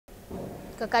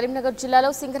కరీంనగర్ జిల్లాలో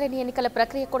సింగరేణి ఎన్నికల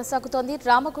ప్రక్రియ కొనసాగుతోంది.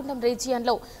 రామగుండం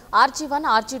రీజియన్లో RG1,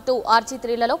 RG2,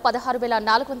 RG3లలో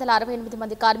 16,468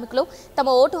 మంది కార్మికులు తమ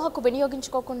ఓటు హక్కు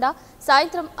వినియోగించుకోకుండా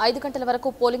సాయంత్రం 5 గంటల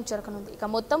వరకు పోలింగ్ జరగనుంది.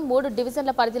 ఇక మొత్తం 3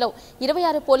 డివిజన్ల పరిధిలో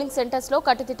 26 పోలింగ్ సెంటర్స్ లో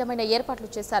కట్టుదిట్టమైన ఏర్పాట్లు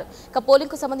చేశారు. ఇక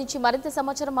పోలింగ్ కు సంబంధించి మరింత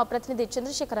సమాచారం మా ప్రతినిధి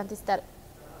చంద్రశేఖర్ అందిస్తారు.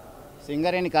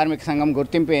 సింగరేణి కార్మిక సంఘం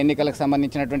గుర్తింపు ఎన్నికలకు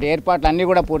సంబంధించినటువంటి ఏర్పాట్లు అన్నీ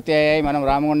కూడా పూర్తి అయ్యాయి. మనం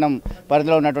రామగుండం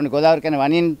పరిధిలో ఉన్నటువంటి గోదావరి కని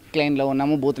 1 క్లైన్లో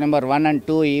ఉన్నాము. బూత్ నెంబర్ 1 and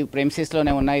 2 ఈ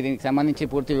ప్రెమిసెస్లోనే ఉన్నాయి. దీనికి సంబంధించి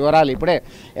పూర్తి వివరాలు ఇప్పుడే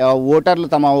ఓటర్లు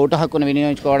తమ ఓటు హక్కును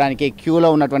వినియోగించుకోవడానికి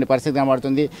క్యూలో ఉన్నటువంటి పరిస్థితి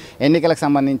కనబడుతుంది. ఎన్నికలకు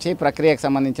సంబంధించి ప్రక్రియకు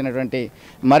సంబంధించినటువంటి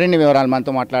మరిన్ని వివరాలు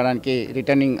మనతో మాట్లాడడానికి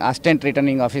అసిస్టెంట్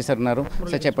రిటర్నింగ్ ఆఫీసర్ ఉన్నారు.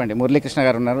 సార్ చెప్పండి, మురళీకృష్ణ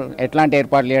గారు ఉన్నారు. ఎట్లాంటి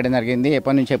ఏర్పాట్లు చేయడం జరిగింది,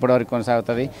 ఎప్పటి నుంచి ఎప్పటి వరకు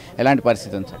కొనసాగుతుంది, ఎలాంటి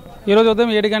పరిస్థితి ఉంది సార్? ఈరోజు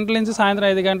ఉదయం 7 గంటల నుంచి సాయంత్రం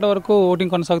 5 గంటల వరకు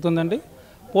ఓటింగ్ కొనసాగుతుందండి.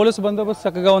 పోలీసు బందోబస్తు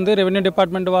చక్కగా ఉంది. రెవెన్యూ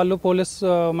డిపార్ట్మెంట్ వాళ్ళు, పోలీస్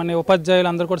మన ఉపాధ్యాయులు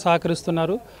అందరూ కూడా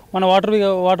సహకరిస్తున్నారు. మన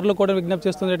వాటర్లో కూడా విజ్ఞప్తి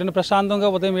చేస్తుంది ఏంటంటే ప్రశాంతంగా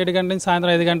ఉదయం 7 గంటల నుంచి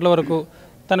సాయంత్రం 5 గంటల వరకు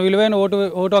తన విలువైన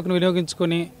ఓటు హక్కును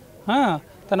వినియోగించుకొని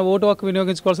తన ఓటు హక్కు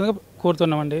వినియోగించుకోవాల్సిందిగా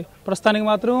కోరుతున్నామండి. ప్రస్తుతానికి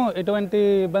మాత్రం ఎటువంటి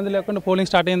ఇబ్బంది లేకుండా పోలింగ్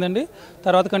స్టార్ట్ అయిందండి.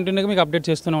 తర్వాత కంటిన్యూగా మీకు అప్డేట్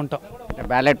చేస్తూనే ఉంటాం.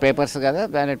 బ్యాలెట్ పేపర్స్ కదా,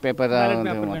 బ్యాలెట్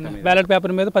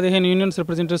పేపర్ మీద 15 యూనియన్స్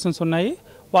రిప్రజెంటేషన్స్ ఉన్నాయి.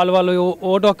 వాళ్ళు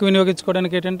ఓటు హక్కు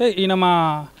వినియోగించుకోవడానికి ఏంటంటే ఈయన మా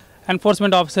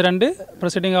ఎన్ఫోర్స్మెంట్ ఆఫీసర్ అండి,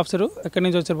 ప్రిసైడింగ్ ఆఫీసరు ఎక్కడి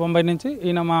నుంచి వచ్చారు, బొంబాయి నుంచి.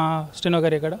 ఈయన మా స్టెనో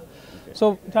గారు ఇక్కడ. సో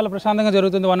చాలా ప్రశాంతంగా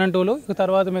జరుగుతుంది 1 and 2లో. ఇక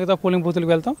తర్వాత మిగతా పోలింగ్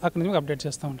బూతులకు వెళ్తాం, అక్కడి నుంచి మీకు అప్డేట్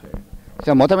చేస్తూ ఉంటాం.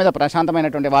 సో మొత్తం మీద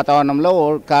ప్రశాంతమైనటువంటి వాతావరణంలో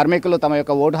కార్మికులు తమ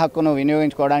యొక్క ఓటు హక్కును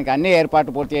వినియోగించుకోవడానికి అన్ని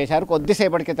ఏర్పాట్లు పూర్తి చేశారు.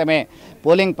 కొద్దిసేపటి క్రితమే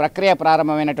పోలింగ్ ప్రక్రియ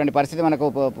ప్రారంభమైనటువంటి పరిస్థితి మనకు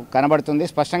కనబడుతుంది,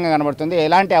 స్పష్టంగా కనబడుతుంది.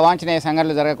 ఎలాంటి అవాంఛనీయ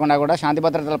సంఘటనలు జరగకుండా కూడా శాంతి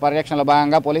భద్రతల పరిరక్షణలో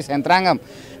భాగంగా పోలీస్ యంత్రాంగం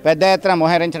పెద్ద ఎత్తున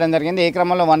మోహరించడం జరిగింది. ఈ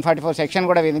క్రమంలో 144 సెక్షన్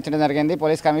కూడా విధించడం జరిగింది.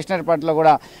 పోలీస్ కమిషనర్ పరిధిలో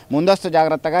కూడా ముందస్తు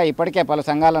జాగ్రత్తగా ఇప్పటికే పలు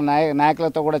సంఘాల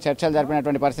నాయకులతో కూడా చర్చలు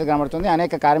జరిపినటువంటి పరిస్థితి కనబడుతుంది.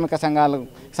 అనేక కార్మిక సంఘాలకు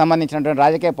సంబంధించినటువంటి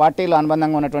రాజకీయ పార్టీలు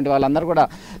అనుబంధంగా ఉన్నటువంటి వాళ్ళందరూ కూడా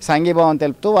సంఘీభావం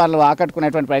తెలుపుతూ వాళ్ళు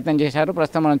ఆకట్టుకునేటువంటి ప్రయత్నం చేశారు.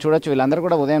 ప్రస్తుతం మనం చూడొచ్చు, వీళ్ళందరూ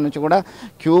కూడా ఉదయం నుంచి కూడా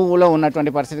క్యూలో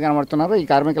ఉన్నటువంటి పరిస్థితి కనబడుతున్నారు. ఈ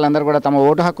కార్మికులందరూ కూడా తమ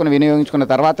ఓటు హక్కును వినియోగించుకున్న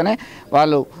తర్వాతనే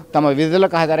వాళ్ళు తమ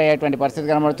విధులకు హాజరయ్యేటువంటి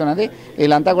పరిస్థితి కనబడుతున్నది.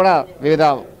 వీళ్ళంతా కూడా వివిధ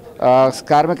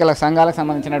కార్మికుల సంఘాలకు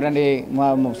సంబంధించినటువంటి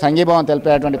సంఘీభావం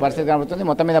తెలిపేటువంటి పరిస్థితి కనబడుతుంది.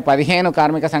 మొత్తం మీద 15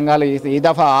 కార్మిక సంఘాలు ఈ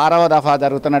దఫా 6వ దఫా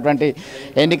జరుగుతున్నటువంటి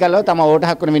ఎన్నికల్లో తమ ఓటు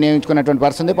హక్కును వినియోగించుకున్నటువంటి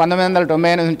పరిస్థితి.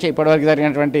 1998 నుంచి ఇప్పటివరకు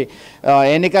జరిగినటువంటి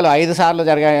ఎన్నికలు 5 సార్లు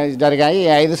జరిగాయి.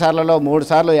 ఈ 5 సార్లలో 3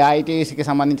 సార్లు ఐటీసీకి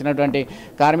సంబంధించినటువంటి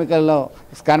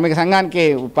కార్మిక సంఘానికి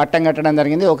పట్టం కట్టడం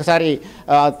జరిగింది. ఒకసారి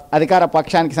అధికార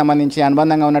పక్షానికి సంబంధించి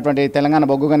అనుబంధంగా ఉన్నటువంటి తెలంగాణ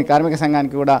బొగ్గుగని కార్మిక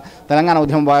సంఘానికి కూడా తెలంగాణ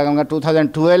ఉద్యమం భాగంగా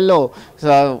 2012లో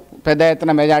పెద్ద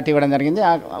ఎత్తున మెజార్టీ ఇవ్వడం జరిగింది.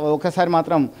 ఒకసారి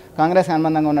మాత్రం కాంగ్రెస్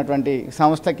అనుబంధంగా ఉన్నటువంటి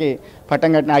సంస్థకి పట్టం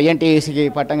కట్టిన INTECకి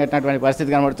పట్టం కట్టినటువంటి పరిస్థితి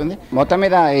కనబడుతుంది. మొత్తం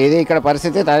మీద ఇది ఇక్కడ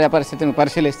తాజా పరిస్థితిని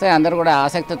పరిశీలిస్తే అందరూ కూడా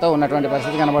ఆసక్తితో ఉన్నటువంటి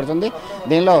పరిస్థితి కనబడుతుంది.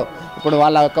 దీనిలో ఇప్పుడు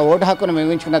వాళ్ళ యొక్క ఓటు హక్కును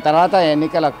ముగించుకున్న తర్వాత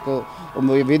ఎన్నికలకు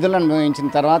విధులను ముగించిన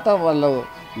తర్వాత వాళ్ళు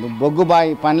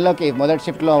బొగ్గుబాయి పనిలోకి మొదటి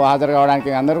షిఫ్ట్లో హాజరు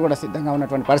కావడానికి అందరూ కూడా సిద్ధంగా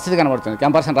ఉన్నటువంటి పరిస్థితి కనబడుతుంది.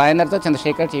 కెంపర్సన్ రాజేందర్తో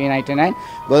చంద్రశేఖర్, TV 99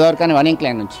 గోదావరి కని 1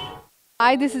 క్లైన్ నుంచి.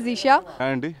 Hi, this is Isha. Hi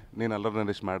అండి, నేను అల్లరి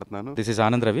నరేష్ మాట్లాడుతున్నాను. This is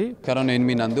Anand Ravi. Karan, నేను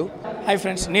మీ నందు. Hi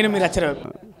friends, నేను మీ రచరవి.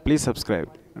 Please subscribe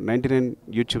 99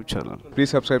 YouTube channel.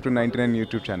 Please subscribe to 99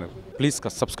 YouTube channel. Please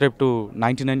subscribe to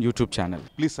 99 YouTube channel.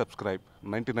 Please subscribe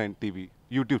 99 TV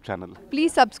YouTube channel.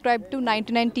 Please subscribe to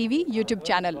 99 TV YouTube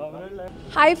channel.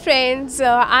 Hi friends,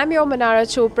 I'm your Manara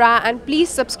Chopra and please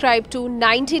subscribe to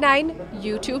 99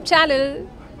 YouTube channel.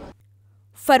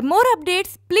 For more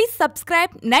updates, please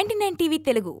subscribe 99 TV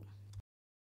Telugu.